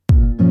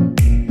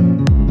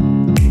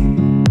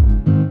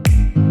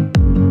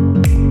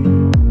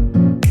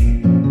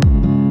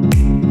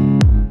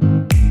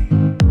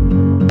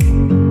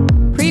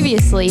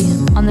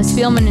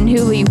Spielman and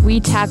Hooley We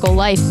Tackle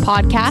Life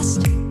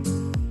podcast.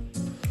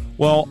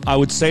 Well, I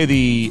would say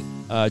the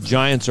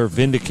Giants are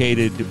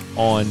vindicated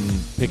on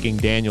picking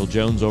Daniel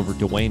Jones over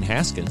Dwayne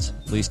Haskins,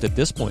 at least at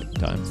this point in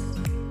time.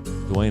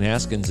 Dwayne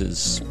Haskins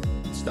is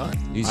done.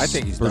 I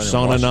think he's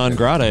persona non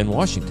grata in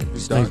Washington.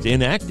 He's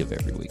inactive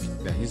every week.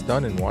 Yeah, he's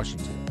done in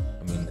Washington.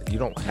 I mean, you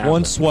don't have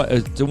once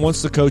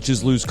the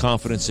coaches lose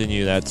confidence in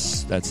you,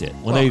 that's it.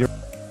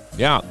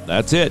 Yeah,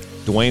 that's it.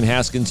 Dwayne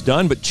Haskins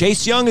done, but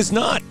Chase Young is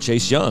not.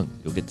 Chase Young,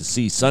 you'll get to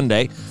see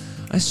Sunday.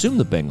 I assume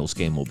the Bengals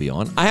game will be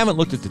on. I haven't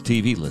looked at the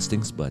TV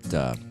listings, but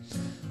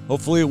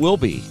hopefully it will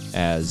be,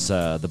 as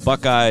the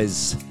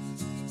Buckeyes'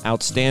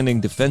 outstanding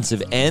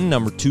defensive end,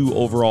 number 2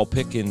 overall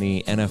pick in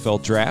the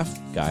NFL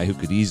draft, guy who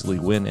could easily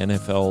win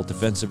NFL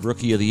Defensive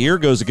Rookie of the Year,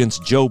 goes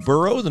against Joe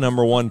Burrow, the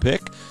number 1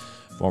 pick,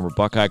 former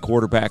Buckeye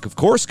quarterback, of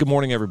course. Good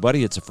morning,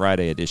 everybody. It's a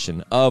Friday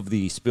edition of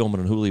the Spielman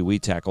and Hooley We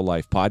Tackle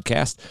Life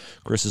podcast.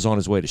 Chris is on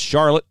his way to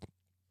Charlotte,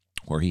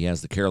 where he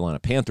has the Carolina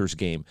Panthers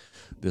game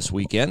this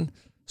weekend.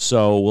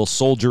 So we'll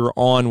soldier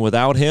on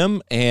without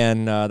him,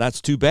 and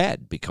that's too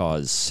bad,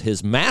 because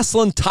his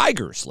Massillon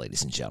Tigers,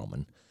 ladies and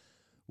gentlemen,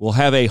 will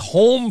have a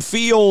home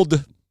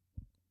field.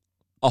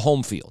 I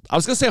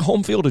was going to say a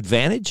home field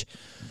advantage,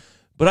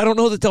 but I don't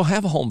know that they'll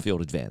have a home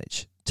field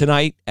advantage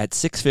tonight at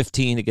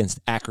 6:15 against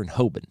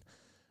Akron-Hoban.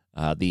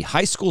 The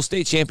high school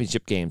state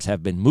championship games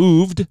have been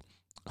moved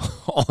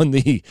on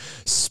the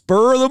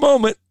spur of the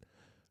moment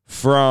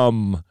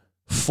from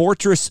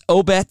Fortress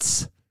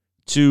Obetz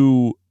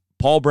to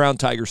Paul Brown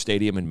Tiger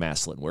Stadium in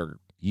Massillon, where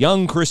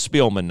young Chris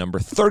Spielman, number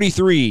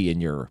 33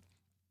 in your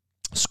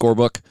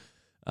scorebook,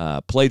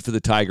 played for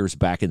the Tigers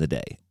back in the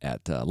day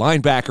at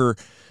linebacker,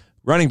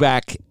 running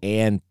back,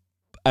 and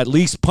at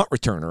least punt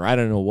returner. I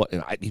don't know what.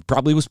 He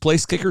probably was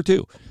place kicker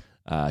too.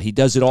 He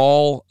does it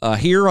all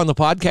here on the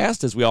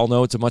podcast. As we all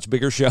know, it's a much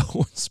bigger show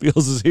when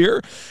Spiels is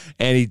here,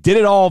 and he did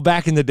it all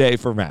back in the day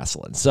for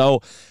Massillon.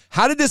 So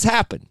how did this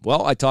happen?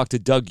 Well, I talked to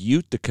Doug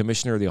Ute, the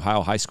commissioner of the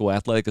Ohio High School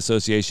Athletic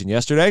Association,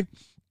 yesterday,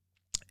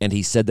 and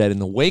he said that in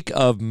the wake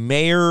of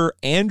Mayor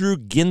Andrew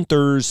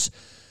Ginther's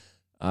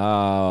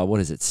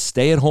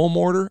stay-at-home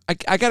order?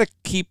 I got to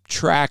keep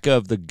track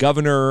of the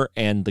governor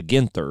and the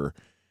Ginther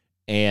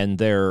and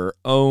their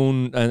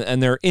own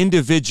and their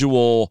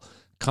individual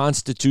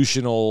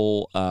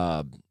constitutional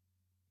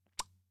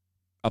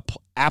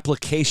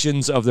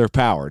applications of their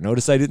power.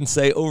 Notice I didn't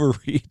say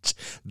overreach.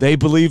 They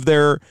believe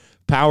their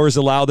powers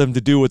allow them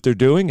to do what they're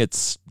doing.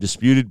 It's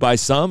disputed by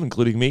some,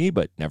 including me,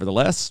 but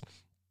nevertheless,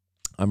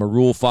 I'm a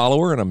rule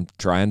follower, and I'm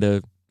trying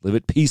to live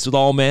at peace with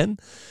all men.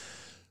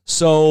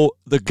 So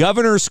the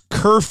governor's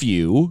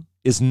curfew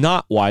is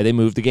not why they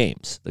moved the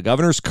games. The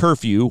governor's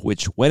curfew,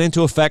 which went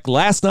into effect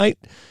last night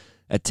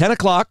at 10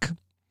 o'clock,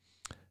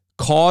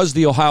 caused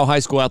the Ohio High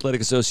School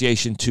Athletic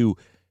Association to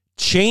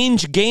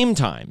change game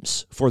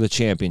times for the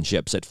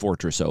championships at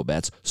Fortress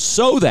Obetz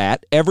so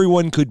that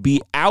everyone could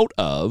be out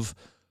of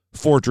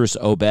Fortress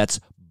Obetz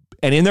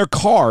and in their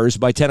cars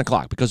by 10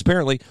 o'clock. Because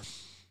apparently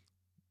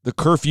the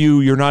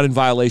curfew, you're not in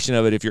violation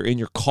of it if you're in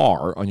your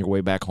car on your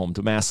way back home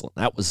to Massillon.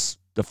 That was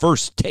the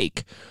first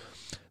take.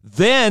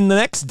 Then the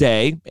next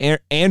day,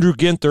 Andrew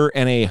Ginther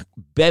and a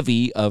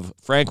bevy of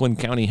Franklin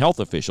County health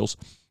officials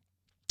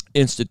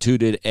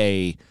instituted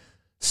a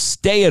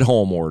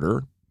stay-at-home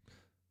order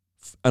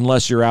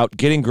unless you're out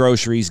getting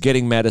groceries,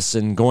 getting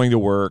medicine, going to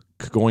work,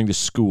 going to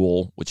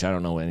school, which I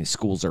don't know any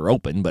schools are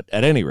open, but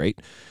at any rate,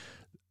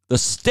 the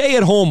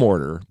stay-at-home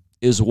order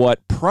is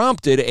what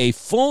prompted a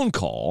phone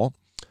call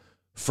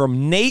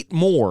from Nate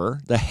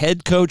Moore, the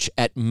head coach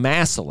at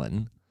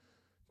Massillon,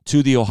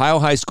 to the Ohio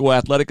High School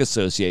Athletic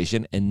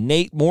Association, and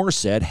Nate Moore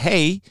said,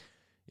 hey,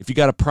 if you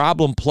got a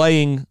problem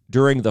playing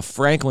during the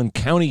Franklin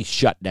County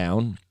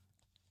shutdown,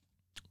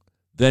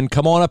 then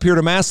come on up here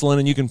to Massillon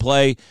and you can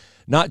play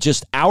not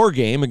just our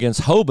game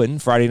against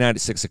Hoban Friday night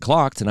at 6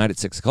 o'clock, tonight at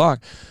 6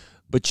 o'clock,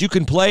 but you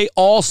can play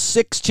all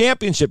 6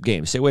 championship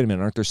games. Say, wait a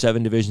minute, aren't there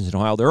 7 divisions in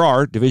Ohio? There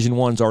are. Division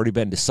I's already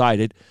been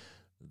decided.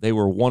 They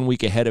were 1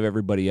 week ahead of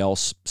everybody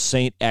else.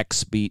 St.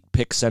 X beat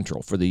Pick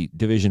Central for the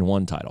Division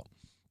I title.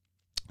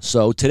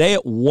 So today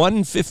at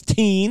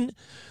 1:15,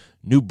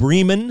 New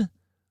Bremen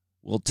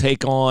will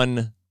take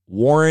on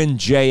Warren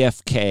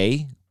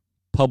JFK,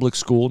 public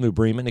school, New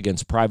Bremen,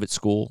 against private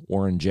school,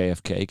 Warren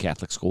JFK,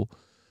 Catholic school,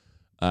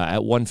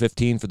 at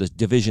 1:15 for the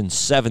Division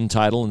VII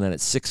title. And then at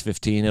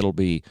 6:15, it'll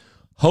be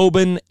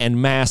Hoban and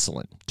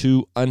Massillon,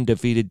 2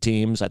 undefeated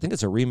teams. I think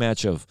it's a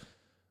rematch of,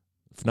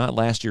 if not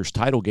last year's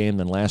title game,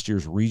 then last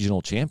year's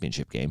regional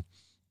championship game,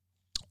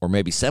 or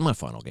maybe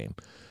semifinal game.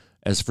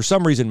 As for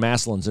some reason,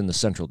 Massillon's in the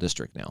Central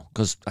District now,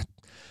 because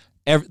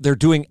they're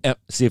doing,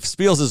 see, if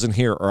Spiels isn't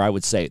here, or I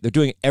would say, they're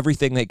doing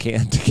everything they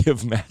can to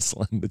give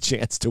Massillon the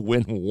chance to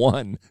win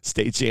 1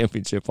 state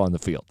championship on the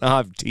field. Now,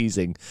 I'm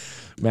teasing.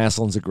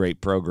 Massillon's a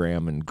great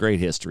program and great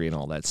history and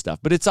all that stuff.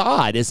 But it's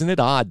odd, isn't it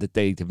odd that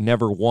they have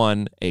never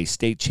won a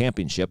state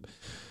championship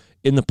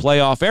in the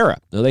playoff era?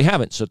 No, they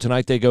haven't. So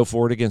tonight they go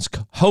forward against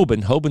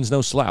Hoban. Hoban's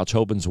no slouch.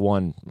 Hoban's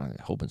won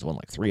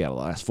like 3 out of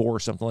the last 4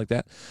 or something like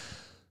that.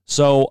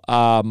 So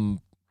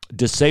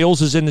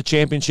DeSales is in the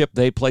championship.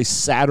 They play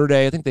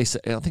Saturday. I think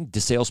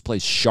DeSales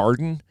plays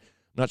Chardon.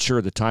 I'm not sure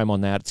of the time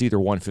on that. It's either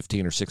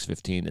 1:15 or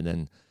 6:15. And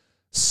then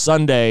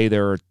Sunday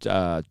there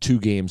are 2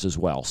 games as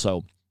well.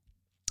 So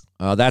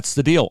that's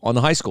the deal on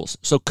the high schools.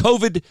 So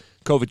COVID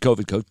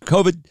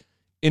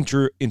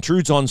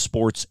intrudes on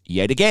sports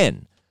yet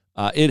again.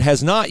 It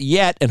has not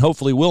yet, and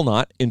hopefully will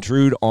not,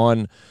 intrude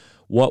on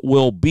what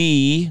will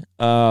be,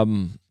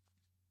 odd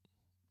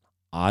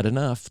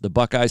enough, the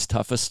Buckeyes'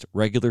 toughest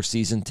regular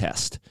season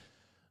test.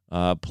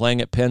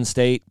 Playing at Penn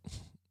State,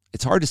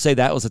 it's hard to say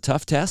that was a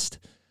tough test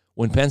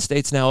when Penn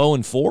State's now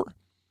 0-4.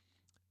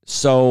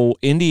 So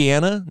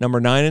Indiana, number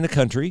 9 in the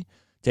country,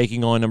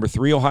 taking on number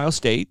 3 Ohio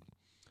State.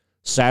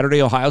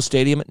 Saturday, Ohio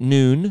Stadium at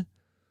noon.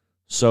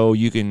 So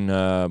you can,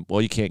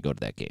 you can't go to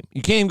that game.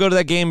 You can't even go to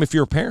that game if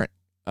you're a parent.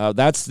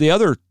 That's the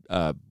other,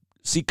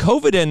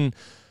 COVID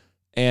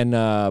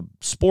and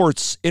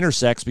sports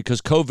intersects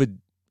because COVID,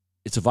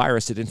 it's a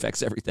virus. It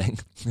infects everything.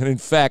 It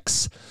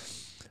infects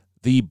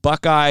the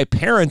Buckeye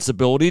parents'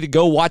 ability to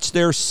go watch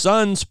their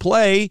sons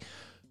play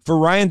for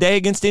Ryan Day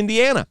against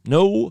Indiana.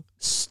 No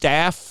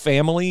staff,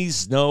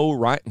 families,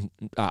 I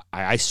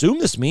assume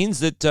this means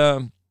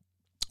that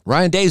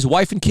Ryan Day's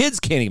wife and kids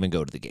can't even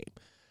go to the game.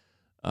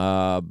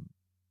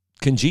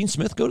 Can Gene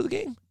Smith go to the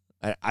game?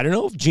 I don't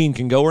know if Gene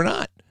can go or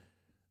not.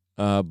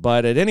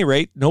 But at any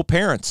rate, no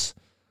parents.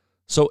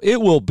 So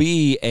it will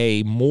be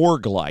a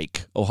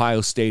morgue-like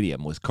Ohio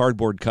Stadium with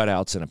cardboard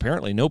cutouts and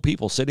apparently no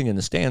people sitting in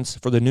the stands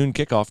for the noon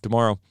kickoff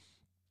tomorrow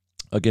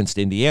against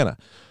Indiana.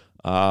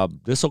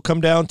 This will come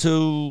down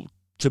to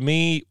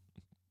me,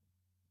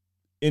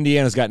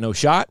 Indiana's got no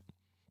shot.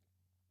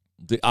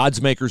 The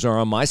odds makers are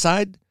on my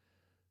side.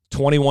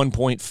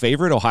 21-point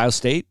favorite, Ohio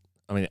State.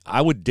 I mean,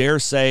 I would dare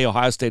say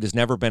Ohio State has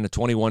never been a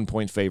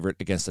 21-point favorite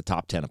against a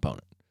top 10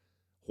 opponent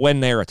when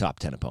they're a top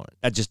 10 opponent.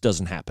 That just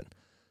doesn't happen.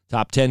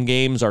 Top 10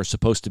 games are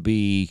supposed to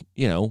be,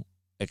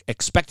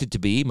 expected to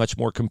be much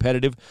more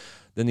competitive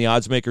than the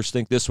odds makers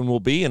think this one will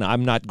be, and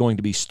I'm not going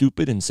to be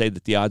stupid and say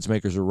that the odds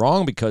makers are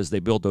wrong because they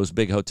build those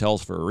big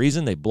hotels for a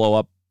reason. They blow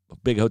up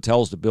big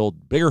hotels to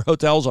build bigger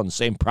hotels on the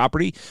same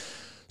property.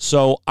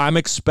 So I'm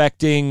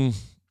expecting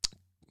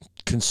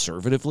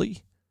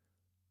conservatively.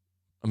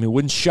 I mean, it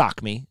wouldn't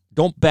shock me.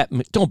 Don't bet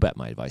my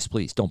advice,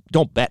 please.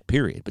 Don't bet,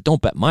 period. But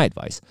don't bet my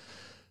advice.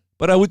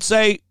 But I would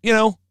say,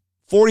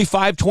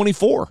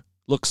 45-24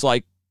 looks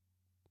like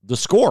the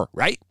score,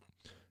 right?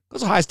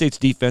 Because Ohio State's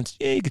defense,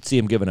 you could see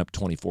them giving up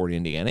 24 to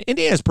Indiana.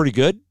 Indiana's pretty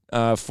good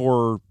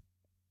for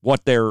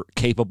what they're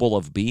capable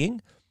of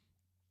being.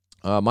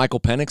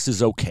 Michael Penix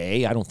is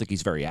okay. I don't think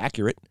he's very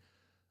accurate.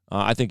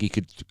 I think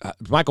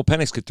Michael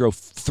Penix could throw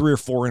 3 or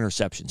 4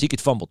 interceptions. He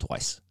could fumble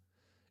twice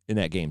in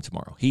that game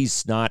tomorrow.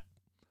 He's not.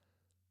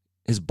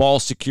 His ball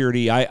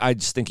security, I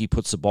just think he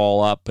puts the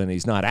ball up and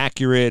he's not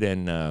accurate,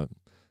 and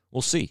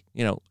we'll see.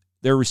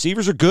 Their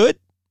receivers are good.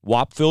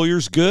 Whop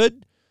Phillier's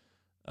good.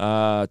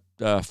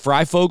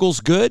 Fryfogel's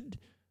good.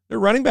 Their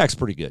running back's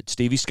pretty good.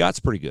 Stevie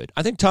Scott's pretty good.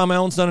 I think Tom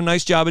Allen's done a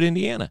nice job at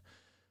Indiana.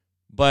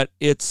 But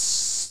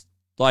it's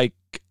like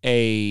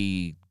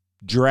a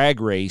drag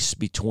race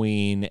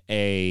between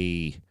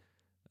a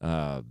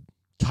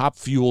top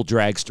fuel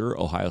dragster,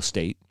 Ohio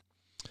State,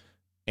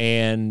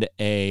 and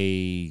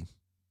a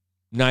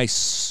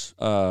nice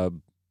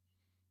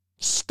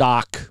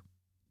stock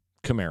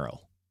Camaro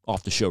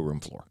off the showroom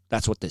floor.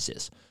 That's what this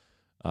is.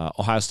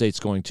 Ohio State's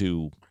going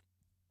to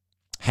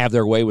have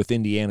their way with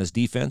Indiana's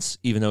defense,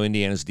 even though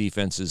Indiana's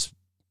defense is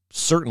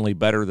certainly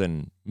better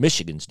than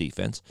Michigan's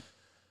defense.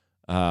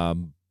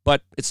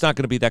 But it's not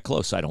going to be that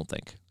close, I don't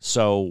think.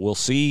 So we'll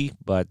see.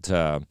 But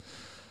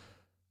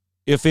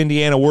if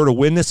Indiana were to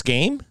win this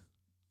game,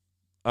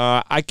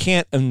 I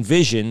can't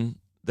envision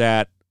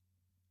that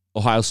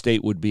Ohio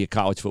State would be a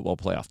college football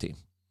playoff team.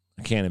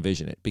 I can't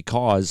envision it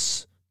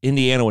because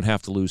Indiana would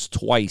have to lose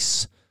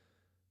twice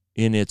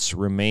in its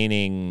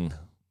remaining,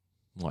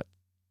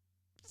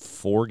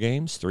 3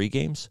 games?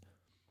 Given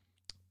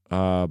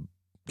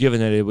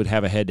that it would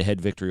have a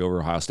head-to-head victory over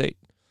Ohio State.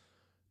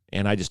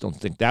 And I just don't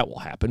think that will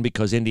happen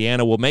because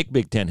Indiana will make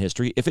Big Ten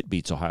history if it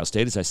beats Ohio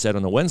State. As I said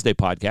on the Wednesday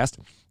podcast,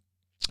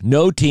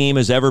 no team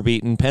has ever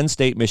beaten Penn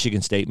State,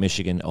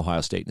 Michigan,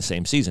 Ohio State in the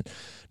same season.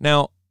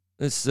 Now,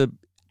 it's an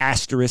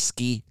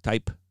asterisk-y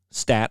type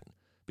stat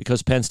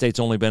because Penn State's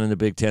only been in the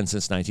Big Ten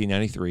since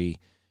 1993.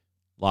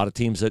 A lot of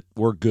teams that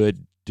were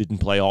good didn't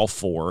play all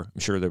 4.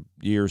 I'm sure the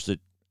years that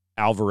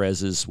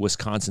Alvarez's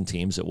Wisconsin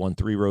teams that won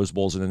 3 Rose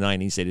Bowls in the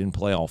 90s, they didn't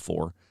play all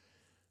 4.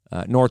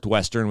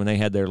 Northwestern, when they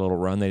had their little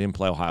run, they didn't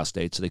play Ohio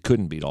State, so they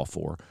couldn't beat all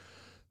 4.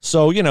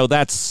 So,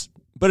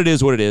 but it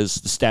is what it is.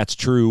 The stat's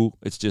true.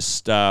 It's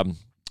just 2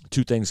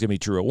 things can be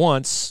true at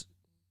once.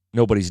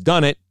 Nobody's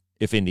done it,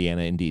 if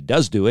Indiana indeed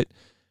does do it.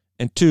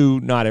 And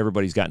 2, not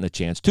everybody's gotten a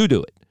chance to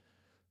do it.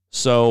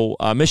 So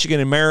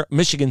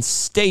Michigan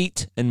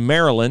State and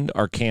Maryland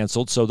are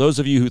canceled. So those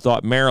of you who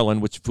thought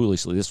Maryland, which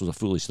foolishly, this was a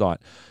foolish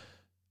thought,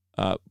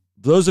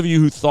 those of you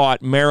who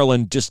thought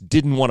Maryland just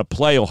didn't want to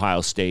play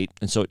Ohio State,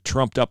 and so it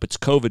trumped up its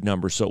COVID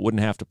number so it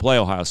wouldn't have to play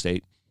Ohio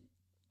State,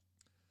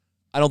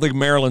 I don't think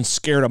Maryland's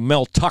scared of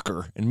Mel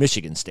Tucker in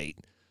Michigan State.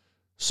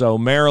 So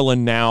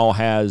Maryland now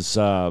has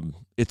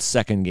its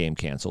second game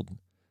canceled.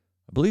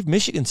 I believe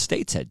Michigan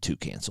State's had 2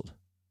 canceled.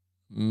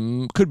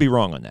 Could be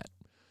wrong on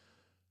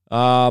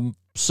that.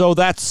 So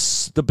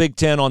that's the Big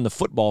Ten on the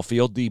football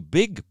field. The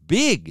big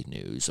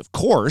news, of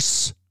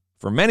course,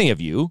 for many of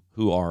you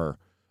who are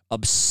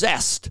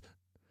obsessed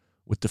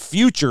with the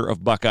future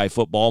of Buckeye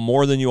football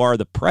more than you are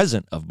the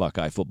present of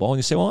Buckeye football. And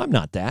you say, well, I'm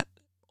not that.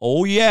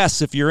 Oh,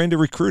 yes, if you're into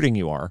recruiting,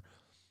 you are.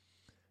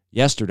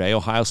 Yesterday,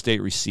 Ohio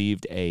State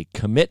received a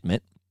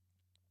commitment,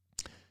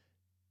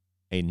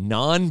 a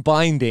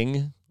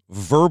non-binding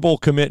verbal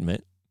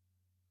commitment.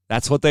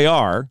 That's what they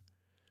are,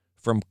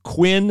 from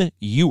Quinn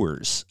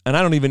Ewers. And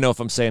I don't even know if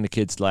I'm saying the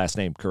kid's last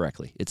name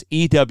correctly. It's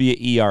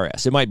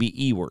Ewers. It might be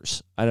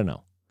Ewers. I don't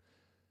know.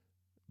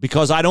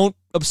 Because I don't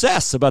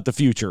obsess about the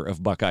future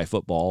of Buckeye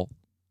football.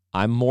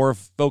 I'm more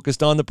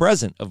focused on the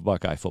present of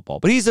Buckeye football.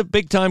 But he's a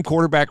big-time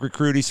quarterback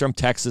recruit. He's from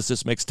Texas.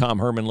 This makes Tom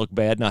Herman look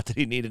bad. Not that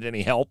he needed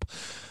any help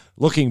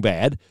looking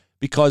bad,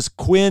 because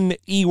Quinn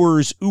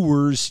Ewers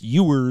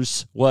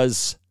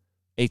was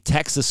a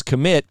Texas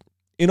commit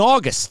in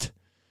August.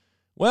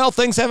 Well,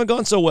 things haven't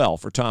gone so well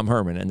for Tom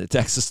Herman and the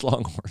Texas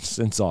Longhorns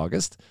since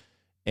August.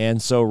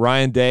 And so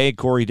Ryan Day,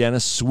 Corey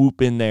Dennis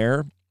swoop in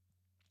there,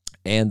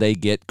 and they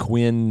get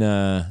Quinn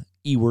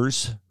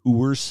Ewers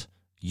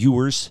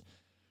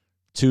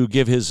to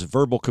give his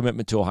verbal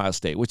commitment to Ohio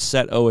State, which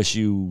set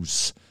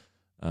OSU's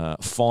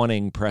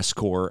fawning press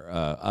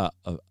corps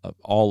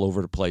all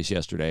over the place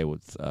yesterday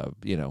with,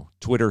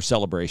 Twitter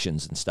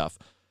celebrations and stuff.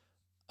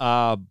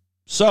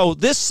 So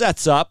this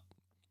sets up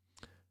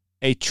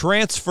a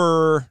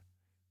transfer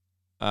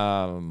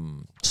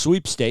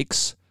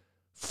sweepstakes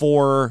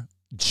for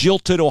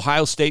jilted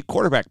Ohio State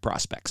quarterback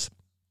prospects,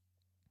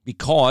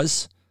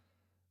 because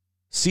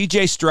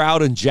C.J.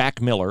 Stroud and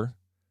Jack Miller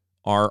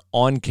are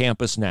on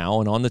campus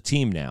now and on the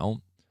team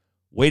now,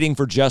 waiting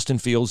for Justin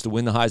Fields to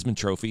win the Heisman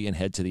Trophy and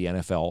head to the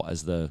NFL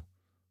as the,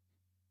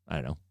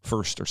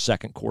 first or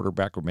second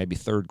quarterback, or maybe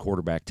third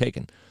quarterback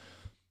taken.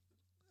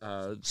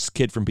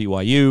 Kid from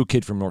BYU,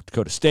 kid from North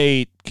Dakota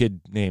State,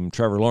 kid named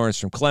Trevor Lawrence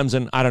from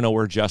Clemson. I don't know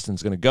where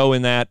Justin's going to go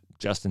in that.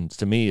 Justin,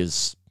 to me,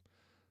 is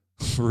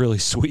a really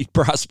sweet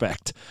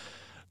prospect.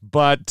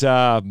 But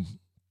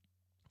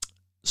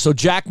so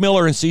Jack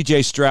Miller and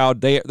C.J.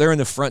 Stroud, they're in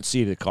the front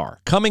seat of the car.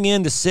 Coming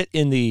in to sit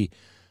in the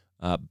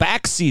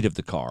back seat of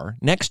the car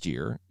next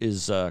year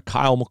is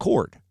Kyle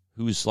McCord,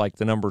 who's like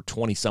the number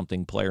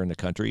 20-something player in the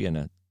country and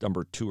a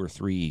number 2 or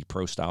 3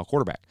 pro-style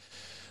quarterback.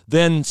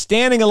 Then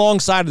standing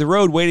alongside of the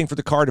road waiting for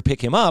the car to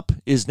pick him up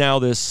is now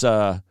this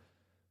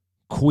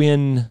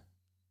Quinn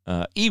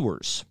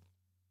Ewers.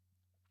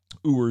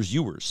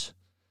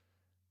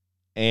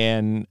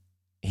 And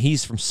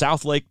he's from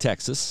Southlake,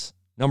 Texas,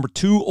 number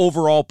 2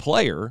 overall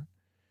player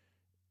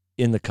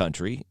in the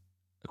country,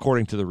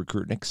 according to the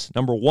Recruitniks,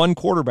 number 1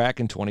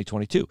 quarterback in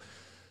 2022.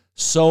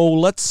 So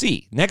let's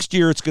see. Next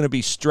year it's going to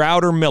be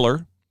Stroud or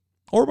Miller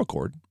or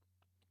McCord.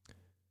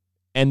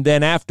 And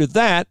then after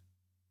that,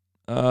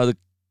 the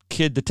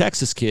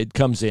Texas kid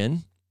comes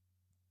in,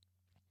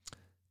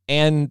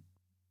 and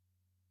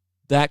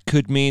that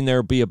could mean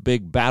there'll be a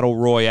big battle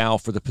royale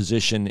for the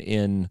position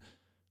in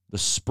the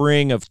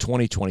spring of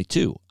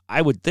 2022.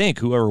 I would think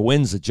whoever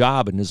wins the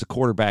job and is a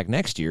quarterback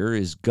next year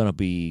is going to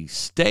be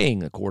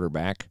staying a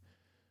quarterback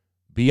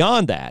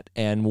beyond that.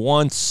 And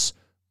once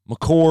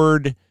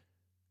McCord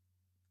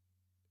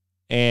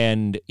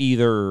and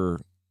either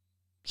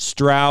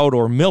Stroud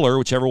or Miller,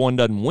 whichever one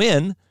doesn't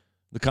win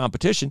the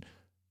competition,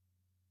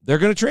 they're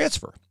going to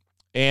transfer.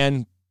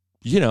 And,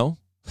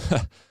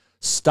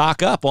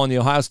 stock up on the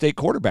Ohio State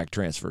quarterback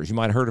transfers. You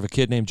might have heard of a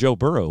kid named Joe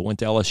Burrow who went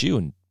to LSU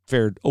and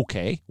fared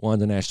okay, won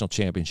the national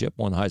championship,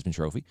 won the Heisman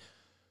Trophy.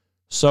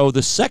 So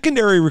the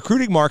secondary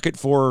recruiting market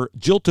for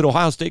jilted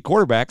Ohio State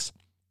quarterbacks,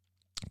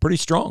 pretty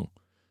strong.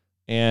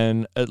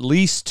 And at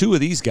least 2 of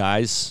these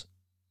guys,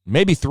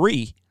 maybe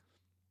 3,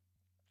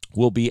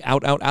 will be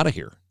out of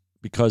here.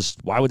 Because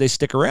why would they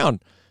stick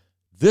around?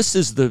 This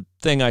is the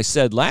thing I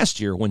said last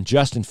year when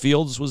Justin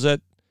Fields was at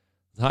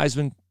the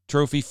Heisman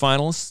Trophy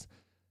finalist.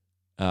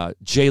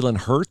 Jalen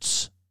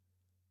Hurts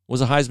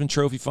was a Heisman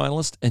Trophy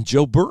finalist, and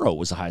Joe Burrow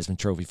was a Heisman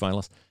Trophy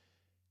finalist.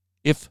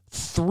 If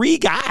 3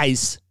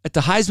 guys at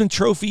the Heisman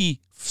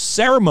Trophy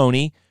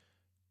ceremony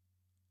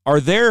are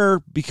there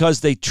because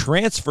they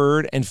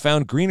transferred and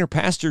found greener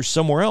pastures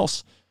somewhere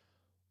else,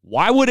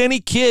 why would any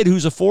kid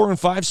who's a 4 and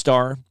 5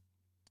 star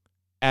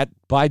at,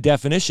 by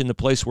definition, the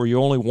place where you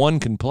only one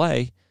can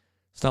play,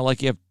 it's not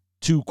like you have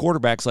 2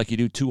 quarterbacks like you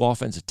do 2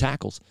 offensive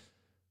tackles.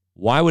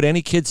 Why would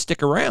any kid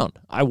stick around?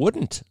 I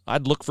wouldn't.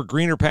 I'd look for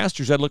greener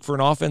pastures. I'd look for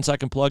an offense I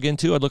can plug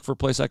into. I'd look for a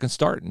place I can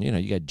start. And,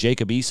 you got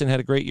Jacob Eason had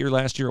a great year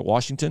last year at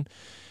Washington.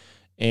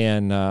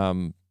 And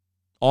on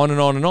and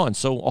on and on.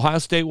 So Ohio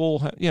State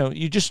will,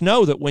 you just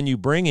know that when you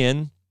bring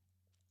in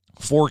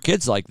 4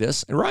 kids like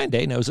this, and Ryan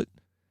Day knows it,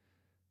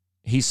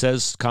 he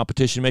says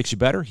competition makes you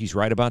better. He's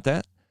right about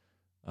that.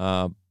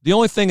 The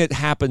only thing that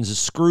happens that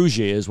screws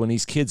you is when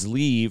these kids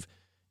leave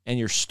and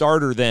your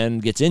starter then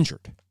gets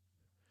injured.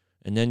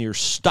 and then you're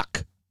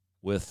stuck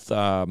with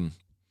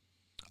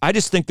I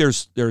just think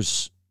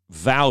there's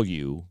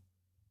value.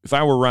 If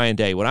I were Ryan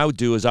Day, what I would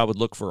do is I would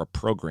look for a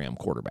program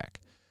quarterback.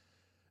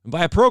 And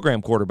by a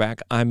program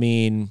quarterback, I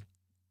mean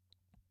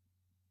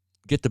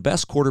get the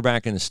best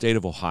quarterback in the state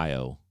of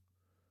Ohio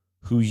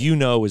who you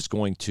know is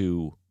going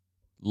to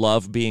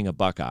love being a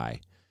Buckeye.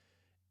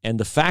 And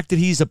the fact that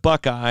he's a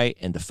Buckeye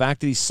and the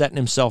fact that he's setting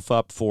himself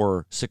up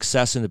for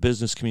success in the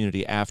business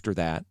community after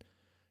that,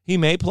 he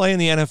may play in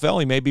the NFL.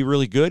 He may be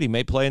really good. He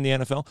may play in the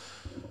NFL.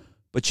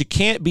 But you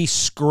can't be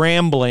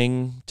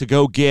scrambling to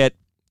go get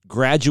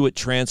graduate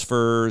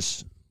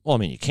transfers. Well, I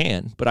mean, you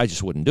can, but I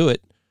just wouldn't do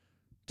it.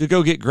 To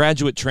go get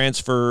graduate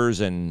transfers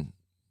and,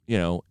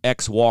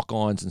 ex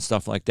walk-ons and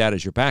stuff like that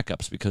as your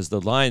backups, because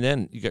the line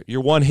then, you're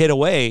one hit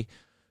away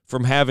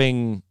from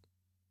having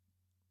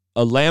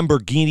a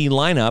Lamborghini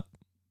lineup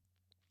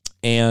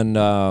and,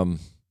 a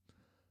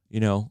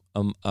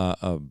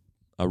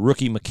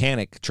rookie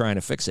mechanic trying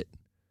to fix it.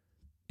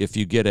 If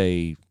you get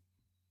if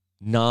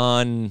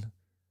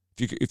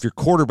your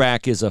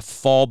quarterback is a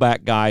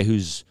fallback guy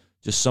who's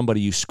just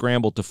somebody you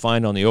scrambled to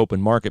find on the open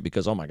market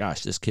because, oh my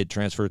gosh, this kid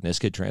transferred and this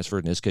kid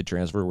transferred and this kid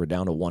transferred, we're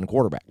down to one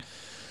quarterback.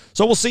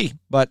 So we'll see.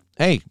 But,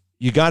 hey,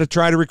 you got to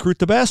try to recruit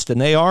the best,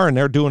 and they are, and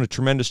they're doing a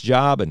tremendous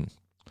job, and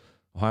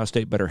Ohio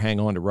State better hang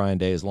on to Ryan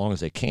Day as long as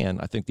they can.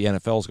 I think the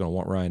NFL is going to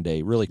want Ryan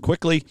Day really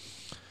quickly.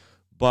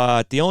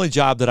 But the only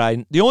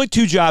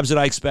two jobs that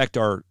I expect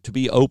are to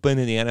be open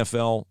in the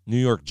NFL, New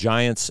York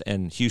Giants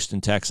and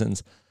Houston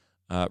Texans.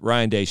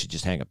 Ryan Day should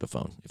just hang up the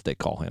phone if they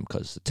call him,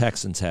 because the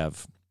Texans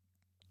have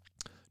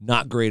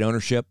not great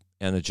ownership,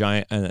 and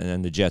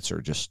the Jets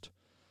are just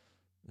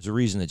 – there's a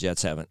reason the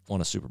Jets haven't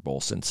won a Super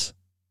Bowl since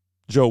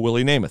Joe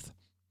Willie Namath.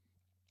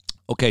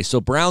 Okay,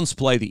 so Browns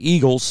play the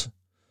Eagles.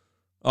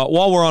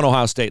 While we're on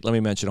Ohio State, let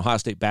me mention Ohio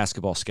State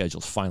basketball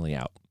schedule is finally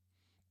out.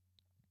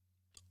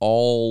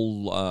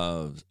 All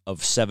of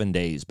 7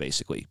 days,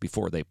 basically,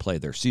 before they play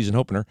their season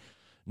opener.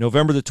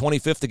 November the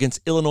 25th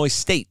against Illinois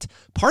State.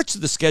 Parts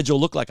of the schedule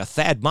look like a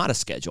Thad Matta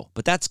schedule,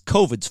 but that's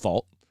COVID's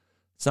fault.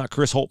 It's not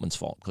Chris Holtman's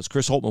fault, because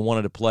Chris Holtman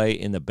wanted to play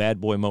in the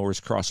Bad Boy Mowers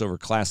Crossover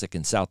Classic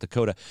in South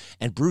Dakota,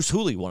 and Bruce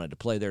Hooley wanted to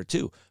play there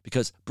too,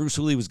 because Bruce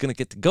Hooley was going to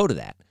get to go to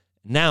that.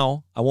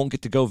 Now I won't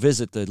get to go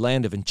visit the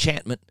land of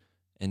enchantment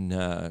and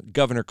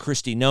Governor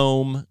Kristi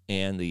Noem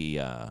and the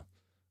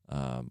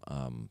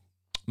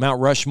Mount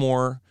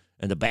Rushmore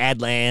and the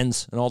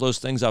Badlands and all those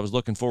things I was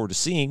looking forward to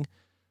seeing.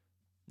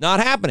 Not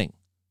happening.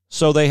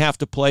 So they have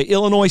to play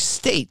Illinois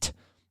State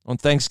on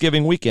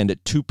Thanksgiving weekend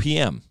at 2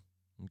 p.m.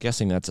 I'm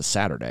guessing that's a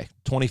Saturday.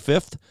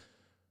 25th?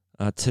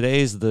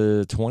 Today's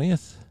the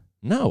 20th?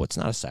 No, it's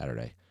not a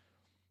Saturday.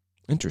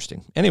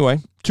 Interesting.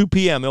 Anyway, 2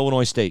 p.m.,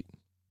 Illinois State.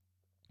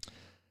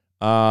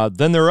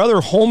 Then there are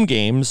other home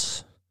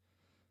games.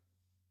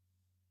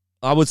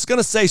 I was going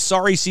to say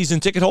sorry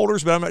season ticket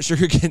holders, but I'm not sure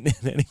you're getting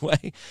in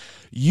anyway.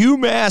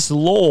 UMass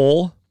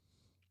Lowell.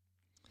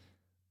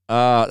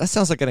 That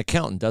sounds like an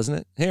accountant, doesn't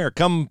it? Here,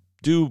 come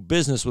do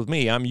business with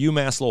me. I'm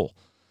UMass Lowell.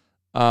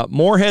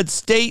 Morehead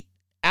State,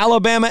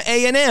 Alabama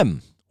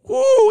A&M.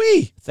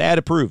 Woo-wee. Thad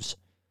approves.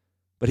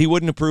 But he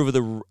wouldn't approve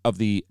of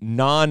the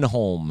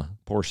non-home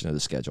portion of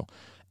the schedule.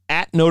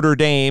 At Notre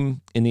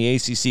Dame in the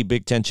ACC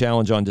Big Ten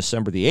Challenge on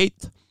December the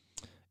 8th.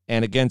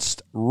 And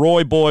against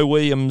Roy Boy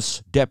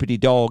Williams, Deputy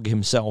Dog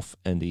himself,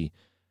 and the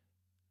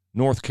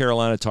North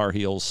Carolina Tar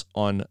Heels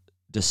on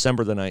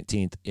December the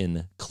 19th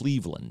in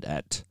Cleveland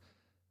at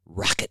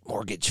Rocket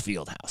Mortgage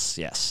Fieldhouse.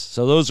 Yes.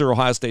 So those are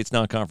Ohio State's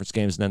non-conference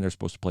games, and then they're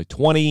supposed to play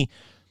 20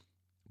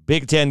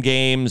 Big Ten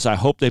games. I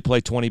hope they play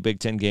 20 Big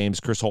Ten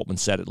games. Chris Holtman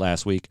said it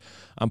last week.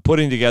 I'm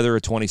putting together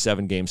a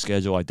 27-game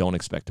schedule. I don't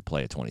expect to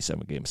play a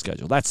 27-game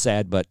schedule. That's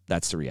sad, but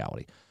that's the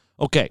reality.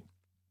 Okay.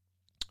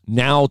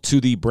 Now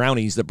to the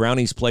Brownies. The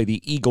Brownies play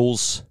the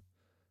Eagles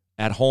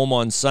at home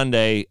on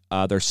Sunday.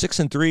 They're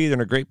 6-3. They're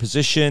in a great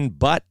position,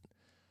 but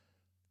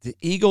the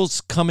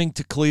Eagles coming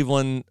to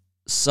Cleveland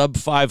sub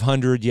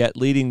 500, yet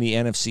leading the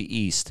NFC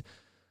East,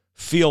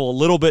 feel a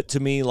little bit to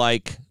me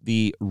like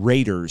the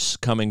Raiders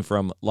coming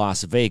from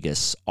Las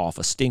Vegas off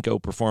a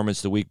stinko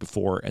performance the week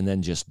before and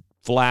then just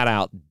flat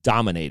out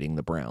dominating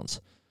the Browns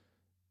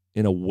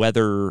in a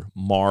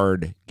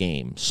weather-marred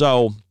game.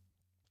 So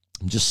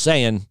I'm just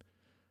saying,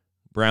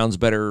 Browns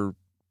better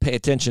pay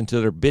attention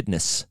to their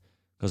business,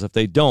 because if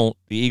they don't,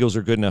 the Eagles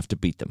are good enough to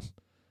beat them.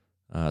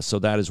 So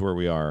that is where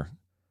we are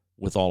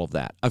with all of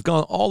that. I've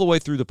gone all the way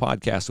through the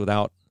podcast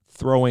without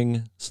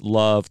throwing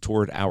love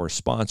toward our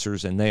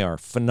sponsors, and they are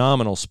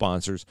phenomenal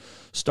sponsors,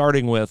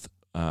 starting with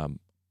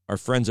our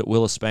friends at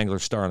Willis Spangler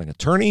Starling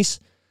Attorneys.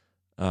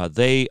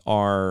 They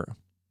are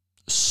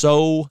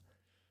so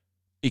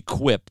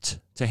equipped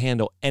to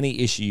handle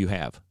any issue you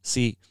have.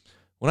 See,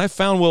 when I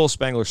found Willis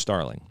Spangler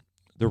Starling,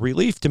 the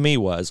relief to me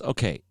was,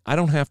 okay, I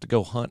don't have to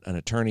go hunt an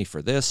attorney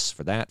for this,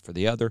 for that, for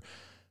the other.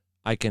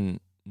 I can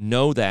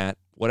know that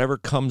whatever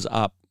comes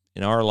up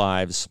in our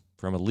lives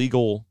from a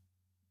legal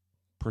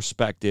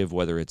perspective,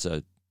 whether it's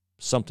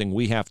something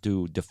we have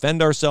to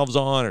defend ourselves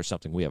on or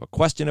something we have a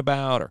question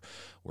about,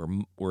 or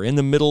we're in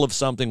the middle of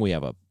something, we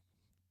have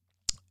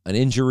an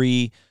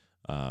injury,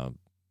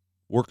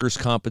 workers'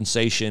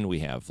 compensation. We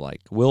have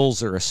like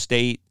wills or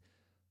estate,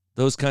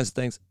 those kinds of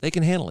things. They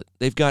can handle it.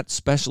 They've got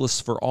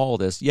specialists for all of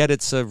this, yet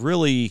it's a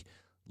really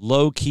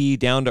low-key,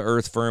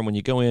 down-to-earth firm. When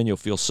you go in, you'll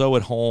feel so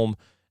at home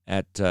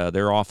at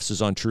their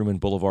offices on Truman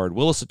Boulevard.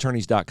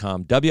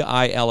 WillisAttorneys.com,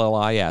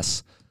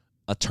 WILLIS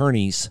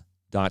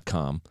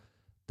attorneys.com.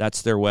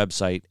 That's their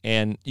website.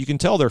 And you can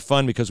tell they're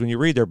fun because when you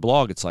read their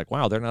blog, it's like,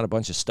 wow, they're not a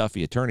bunch of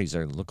stuffy attorneys.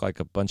 They look like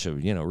a bunch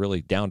of,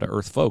 really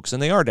down-to-earth folks.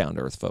 And they are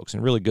down-to-earth folks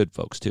and really good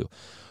folks, too.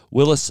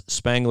 Willis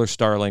Spangler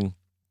Starling,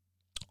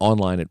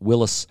 online at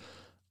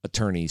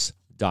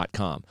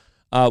WillisAttorneys.com.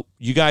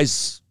 You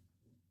guys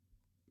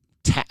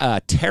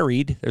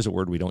tarried. There's a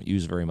word we don't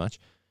use very much.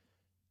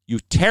 You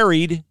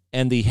tarried,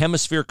 and the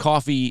Hemisphere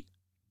Coffee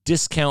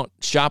Discount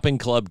Shopping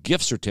Club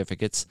gift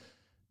certificates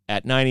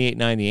at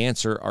 98.90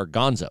 Answer are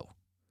gonzo.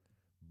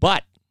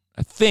 But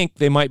I think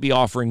they might be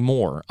offering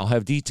more. I'll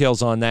have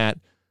details on that,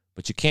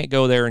 but you can't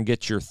go there and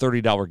get your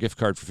 $30 gift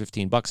card for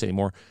 $15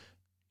 anymore.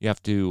 You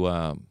have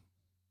to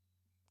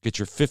get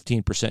your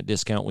 15%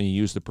 discount when you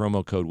use the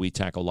promo code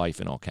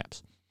WeTackleLife in all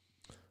caps.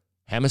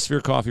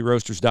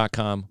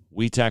 HemisphereCoffeeRoasters.com,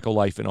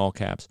 WeTackleLife in all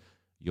caps.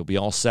 You'll be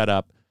all set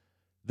up.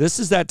 This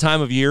is that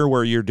time of year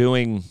where you're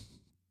doing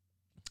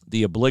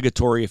the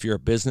obligatory, if you're a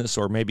business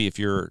or maybe if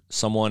you're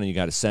someone and you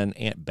got to send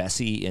Aunt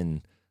Bessie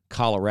in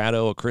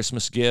Colorado a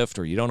Christmas gift,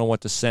 or you don't know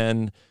what to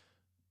send,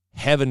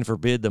 heaven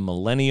forbid, the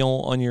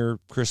millennial on your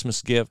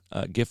Christmas gift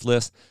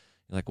list.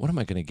 You're like, what am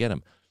I going to get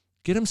him?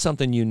 Get him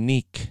something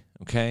unique,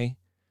 okay?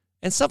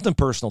 And something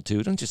personal,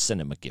 too. Don't just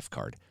send him a gift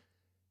card.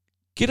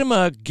 Get him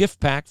a gift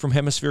pack from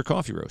Hemisphere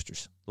Coffee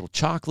Roasters. Little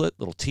chocolate,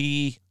 little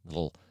tea,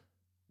 little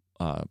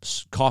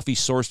coffee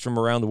sourced from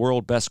around the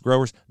world, best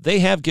growers. They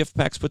have gift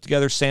packs put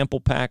together, sample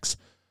packs,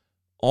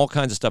 all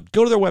kinds of stuff.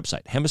 Go to their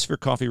website,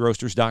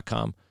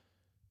 HemisphereCoffeeRoasters.com.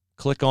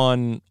 Click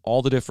on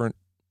all the different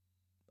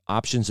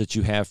options that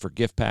you have for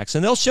gift packs,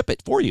 and they'll ship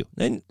it for you.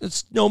 And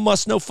it's no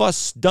muss, no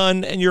fuss,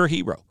 done, and you're a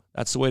hero.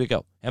 That's the way to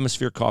go.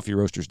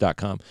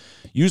 HemisphereCoffeeRoasters.com.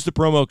 Use the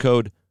promo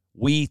code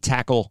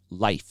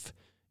WeTackleLife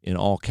in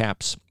all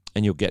caps,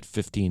 and you'll get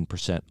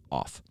 15%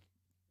 off.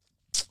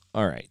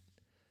 All right.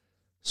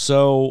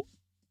 So,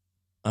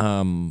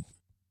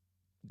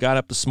 got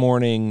up this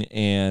morning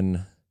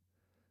and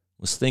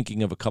was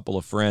thinking of a couple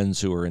of friends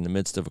who are in the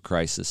midst of a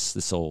crisis.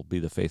 This will be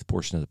the faith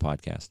portion of the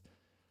podcast.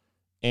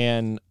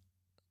 And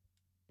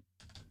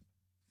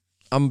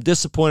I'm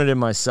disappointed in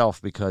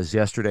myself because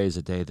yesterday is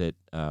a day that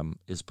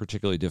is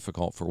particularly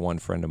difficult for one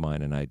friend of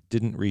mine, and I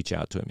didn't reach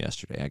out to him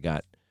yesterday. I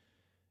got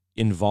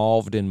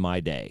involved in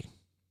my day.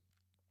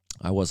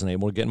 I wasn't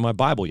able to get in my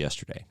Bible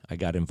yesterday. I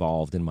got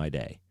involved in my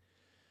day.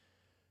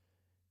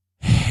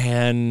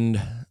 And,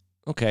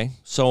 okay,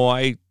 so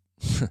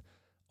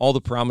all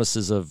the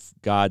promises of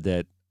God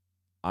that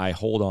I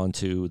hold on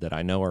to, that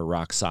I know are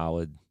rock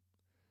solid,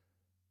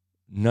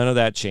 none of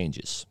that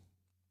changes.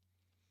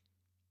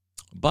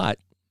 But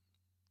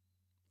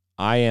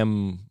I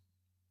am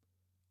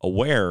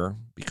aware,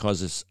 because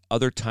there's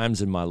other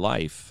times in my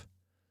life,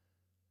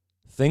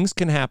 things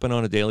can happen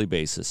on a daily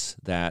basis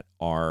that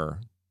are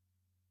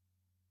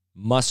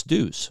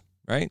must-dos,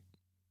 right?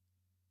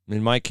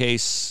 In my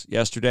case,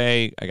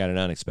 yesterday, I got an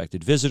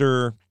unexpected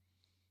visitor.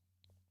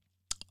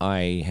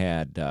 I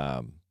had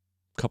a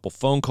couple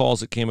phone calls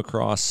that came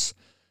across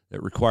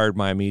that required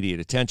my immediate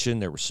attention.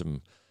 There were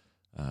some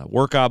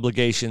work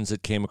obligations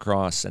that came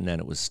across, and then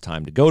it was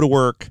time to go to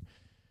work.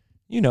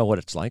 You know what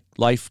it's like.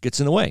 Life gets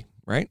in the way,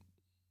 right?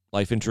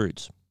 Life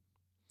intrudes.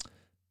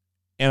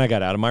 And I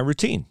got out of my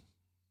routine,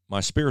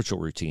 my spiritual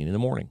routine in the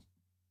morning.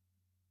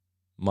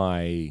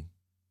 My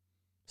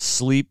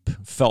sleep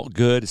felt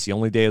good. It's the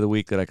only day of the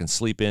week that I can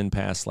sleep in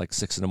past like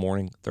 6 in the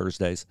morning,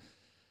 Thursdays.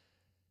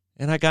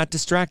 And I got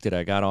distracted.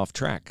 I got off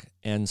track.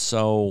 And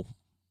so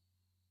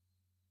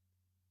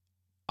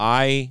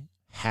I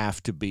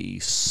have to be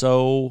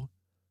so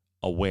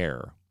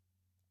aware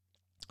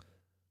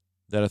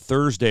that a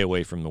Thursday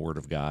away from the Word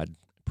of God,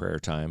 prayer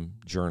time,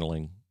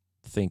 journaling,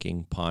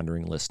 thinking,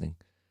 pondering, listening,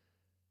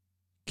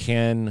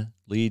 can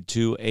lead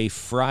to a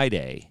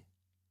Friday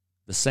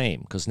the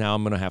same, because now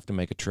I'm going to have to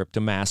make a trip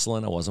to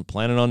Massillon. I wasn't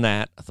planning on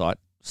that. I thought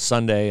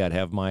Sunday I'd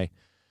have my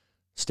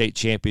state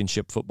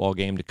championship football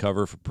game to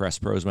cover for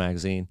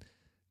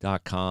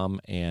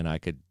PressProsMagazine.com, and I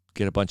could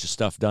get a bunch of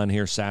stuff done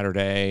here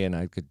Saturday, and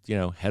I could,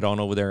 head on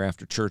over there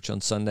after church on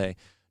Sunday.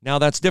 Now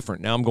that's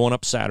different. Now I'm going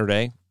up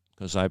Saturday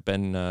because I've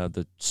been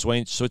the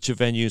switch of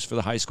venues for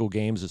the high school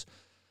games has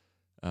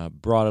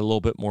brought a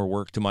little bit more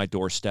work to my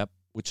doorstep,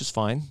 which is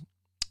fine,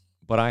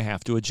 but I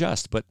have to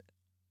adjust. But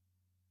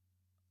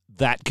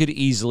that could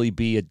easily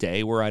be a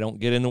day where I don't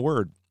get in the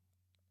Word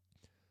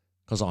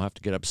because I'll have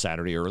to get up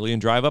Saturday early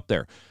and drive up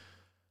there.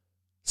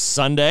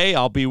 Sunday,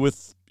 I'll be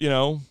with,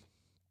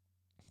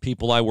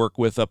 people I work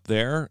with up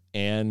there,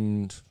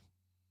 and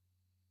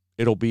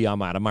it'll be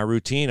I'm out of my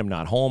routine. I'm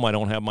not home. I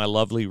don't have my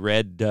lovely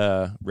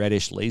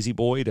reddish lazy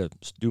boy to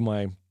do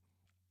my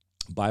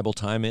Bible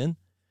time in.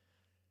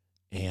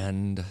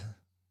 And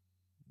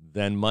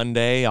then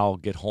Monday, I'll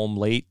get home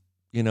late,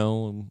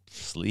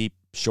 sleep,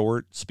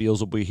 short. Spiels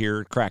will be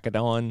here, crack it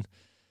on.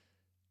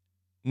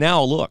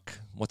 Now look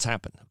what's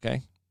happened,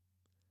 okay?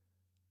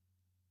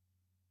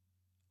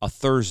 A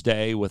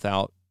Thursday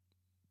without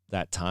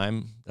that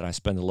time that I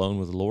spend alone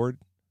with the Lord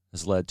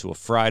has led to a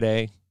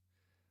Friday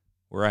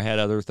where I had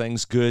other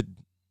things good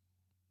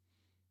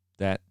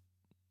that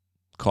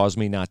caused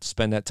me not to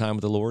spend that time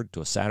with the Lord,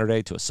 to a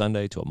Saturday, to a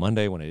Sunday, to a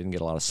Monday when I didn't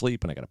get a lot of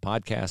sleep, and I got a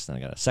podcast, and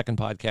I got a second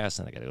podcast,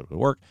 and I got to go to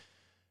work.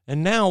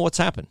 And now what's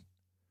happened?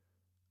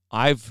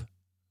 I've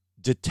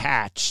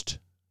detached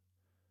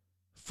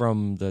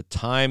from the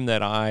time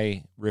that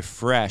I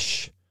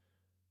refresh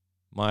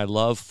my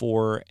love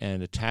for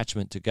and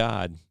attachment to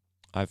God.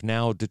 I've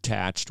now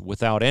detached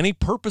without any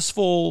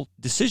purposeful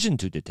decision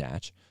to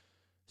detach.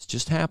 It's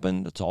just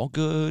happened. It's all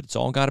good. It's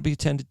all got to be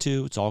attended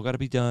to. It's all got to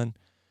be done.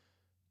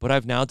 But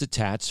I've now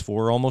detached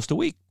for almost a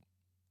week.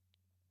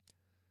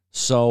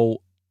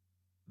 So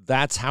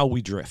that's how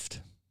we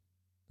drift.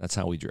 That's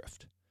how we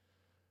drift.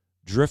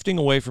 Drifting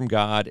away from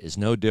God is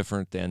no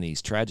different than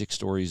these tragic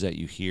stories that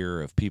you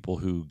hear of people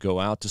who go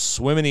out to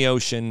swim in the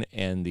ocean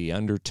and the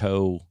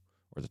undertow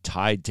or the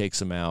tide takes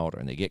them out,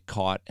 and they get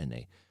caught and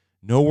they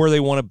know where they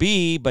want to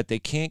be, but they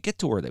can't get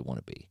to where they want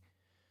to be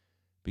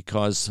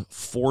because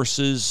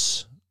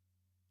forces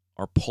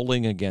are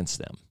pulling against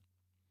them.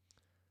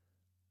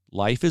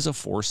 Life is a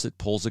force that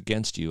pulls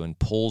against you and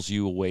pulls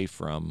you away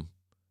from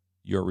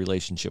your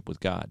relationship with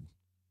God.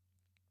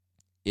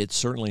 It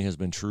certainly has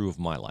been true of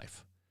my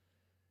life.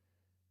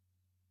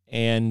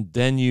 And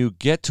then you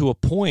get to a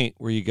point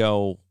where you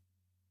go,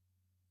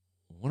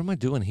 what am I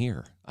doing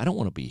here? I don't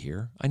want to be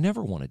here. I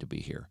never wanted to be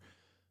here.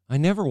 I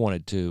never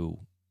wanted to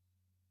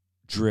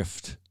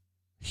drift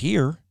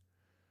here.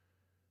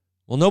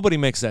 Well, nobody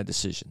makes that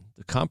decision.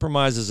 The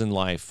compromises in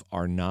life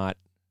are not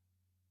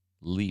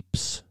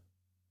leaps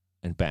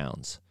and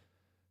bounds.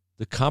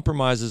 The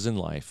compromises in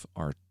life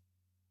are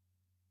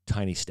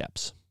tiny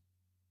steps.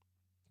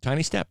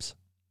 Tiny steps.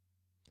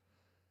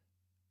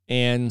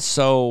 And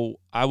so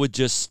I would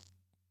just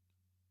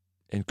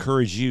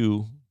encourage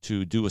you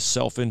to do a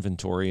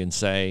self-inventory and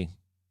say,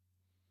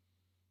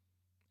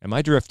 am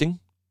I drifting?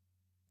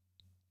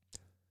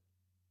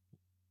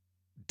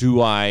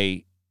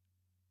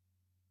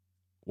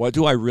 What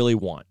do I really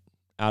want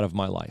out of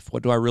my life?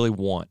 What do I really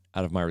want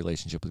out of my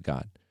relationship with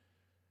God?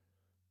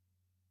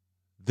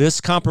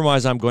 This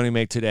compromise I'm going to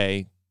make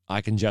today,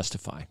 I can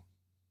justify.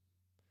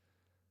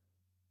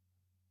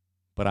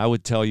 But I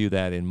would tell you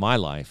that in my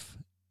life,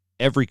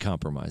 every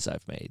compromise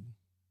I've made,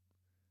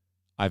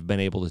 I've been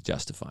able to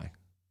justify.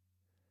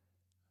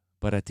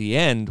 But at the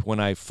end, when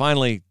I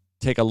finally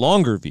take a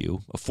longer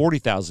view, a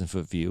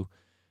 40,000-foot view,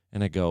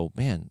 and I go,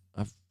 man,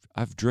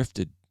 I've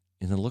drifted.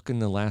 And then look in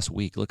the last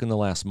week, look in the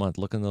last month,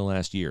 look in the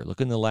last year,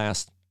 look in the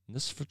last,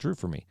 this is true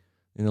for me,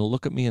 and then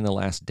look at me in the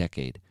last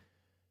decade.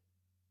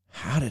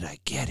 How did I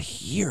get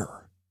here?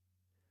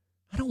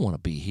 I don't want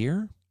to be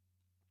here.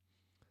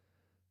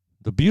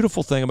 The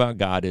beautiful thing about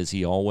God is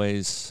he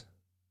always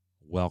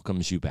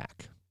welcomes you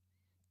back.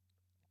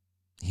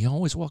 He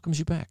always welcomes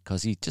you back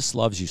because he just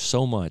loves you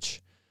so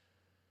much.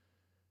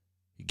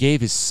 He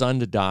gave his son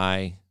to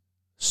die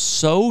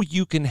so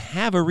you can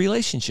have a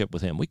relationship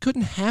with him. We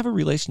couldn't have a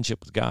relationship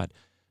with God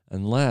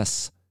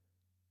unless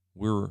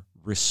we're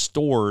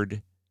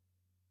restored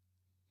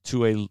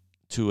to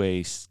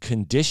a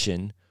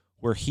condition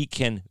where he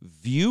can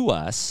view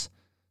us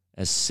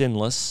as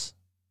sinless,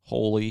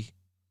 holy,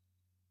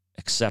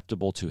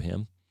 acceptable to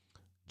him.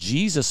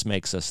 Jesus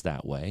makes us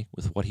that way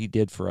with what he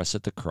did for us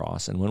at the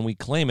cross. And when we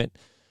claim it,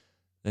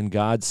 then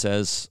God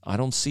says, I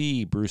don't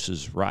see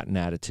Bruce's rotten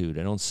attitude.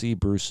 I don't see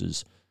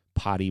Bruce's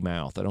potty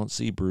mouth. I don't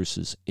see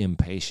Bruce's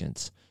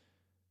impatience.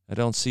 I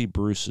don't see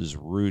Bruce's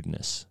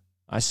rudeness.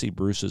 I see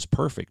Bruce as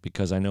perfect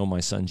because I know my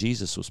son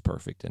Jesus was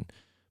perfect. And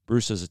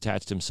Bruce has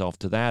attached himself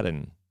to that,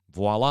 and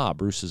voila,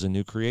 Bruce is a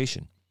new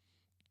creation.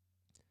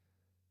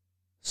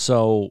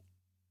 So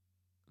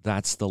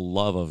that's the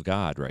love of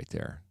God right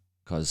there.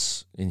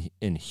 Because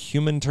in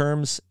human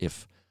terms,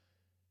 if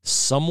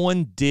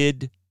someone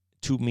did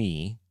to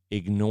me,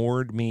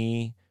 ignored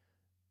me,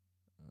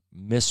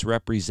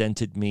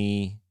 misrepresented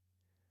me,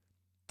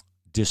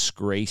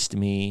 disgraced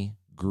me,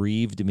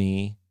 grieved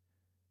me,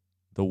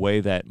 the way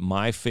that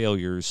my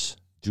failures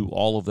do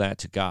all of that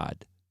to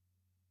God,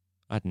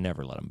 I'd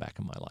never let him back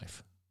in my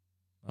life.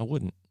 I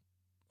wouldn't.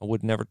 I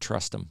would never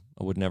trust him.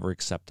 I would never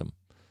accept him.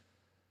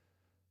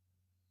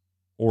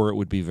 Or it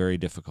would be very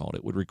difficult.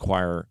 It would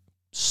require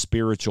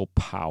spiritual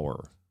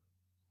power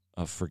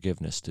of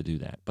forgiveness to do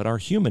that. But our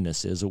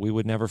humanness is that we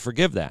would never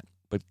forgive that.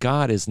 But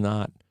God is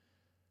not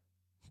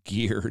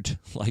geared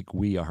like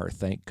we are,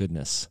 thank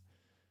goodness.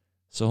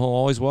 So he'll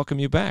always welcome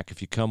you back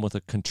if you come with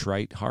a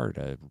contrite heart,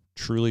 a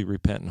truly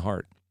repentant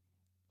heart.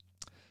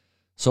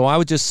 So I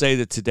would just say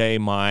that today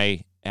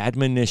my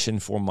admonition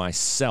for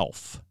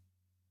myself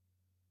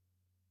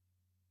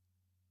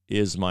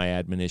is my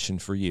admonition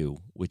for you,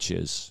 which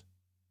is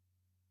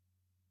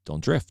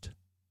don't drift.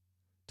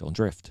 Don't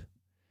drift.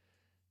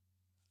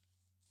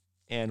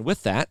 And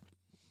with that,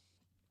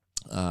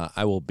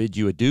 I will bid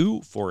you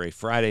adieu for a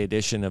Friday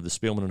edition of the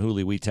Spielman and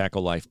Hooley We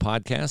Tackle Life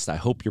podcast. I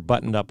hope you're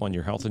buttoned up on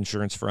your health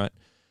insurance front.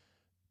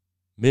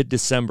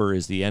 Mid-December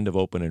is the end of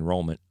open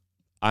enrollment.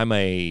 I'm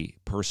a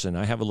person,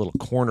 I have a little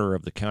corner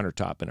of the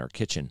countertop in our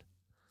kitchen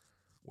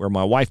where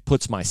my wife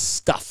puts my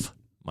stuff,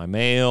 my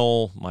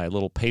mail, my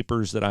little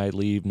papers that I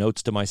leave,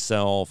 notes to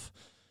myself,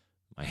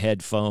 my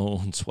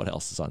headphones, what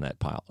else is on that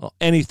pile? Well,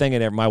 anything in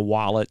there, my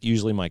wallet,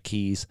 usually my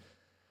keys.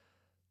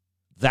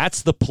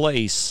 That's the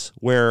place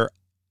where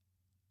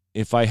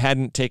if I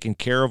hadn't taken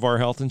care of our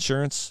health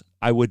insurance,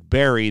 I would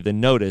bury the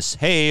notice,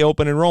 hey,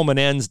 open enrollment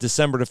ends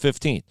December the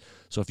 15th.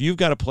 So if you've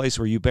got a place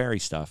where you bury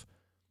stuff,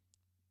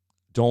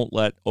 don't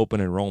let open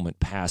enrollment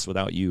pass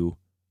without you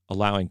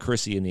allowing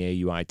Chrissy and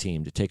the AUI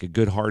team to take a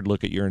good hard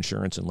look at your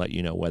insurance and let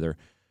you know whether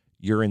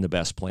you're in the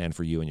best plan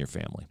for you and your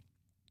family.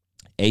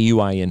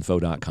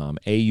 AUIinfo.com,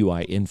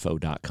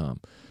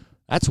 AUIinfo.com.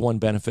 That's one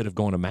benefit of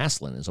going to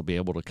Maslin is I'll be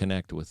able to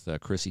connect with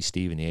Chrissy,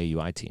 Steve, and the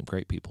AUI team.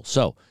 Great people.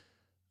 So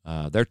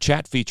their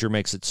chat feature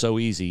makes it so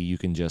easy. You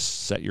can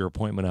just set your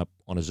appointment up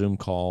on a Zoom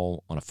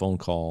call, on a phone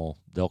call.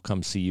 They'll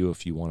come see you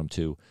if you want them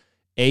to.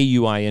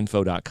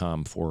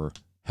 AUIinfo.com for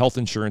health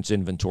insurance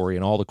inventory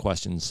and all the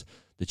questions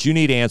that you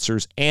need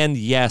answers. And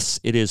yes,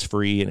 it is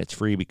free, and it's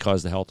free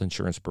because the health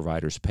insurance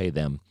providers pay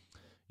them.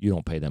 You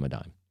don't pay them a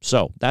dime.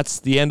 So that's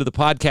the end of the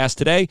podcast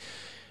today.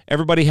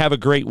 Everybody have a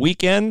great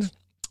weekend.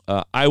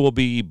 I will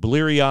be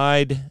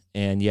bleary-eyed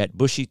and yet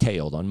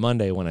bushy-tailed on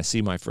Monday when I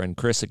see my friend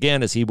Chris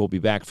again, as he will be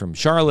back from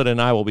Charlotte, and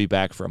I will be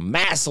back from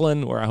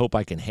Maslin, where I hope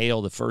I can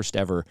hail the first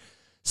ever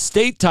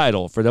state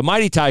title for the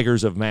Mighty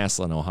Tigers of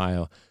Maslin,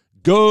 Ohio.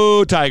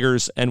 Go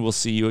Tigers, and we'll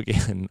see you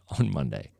again on Monday.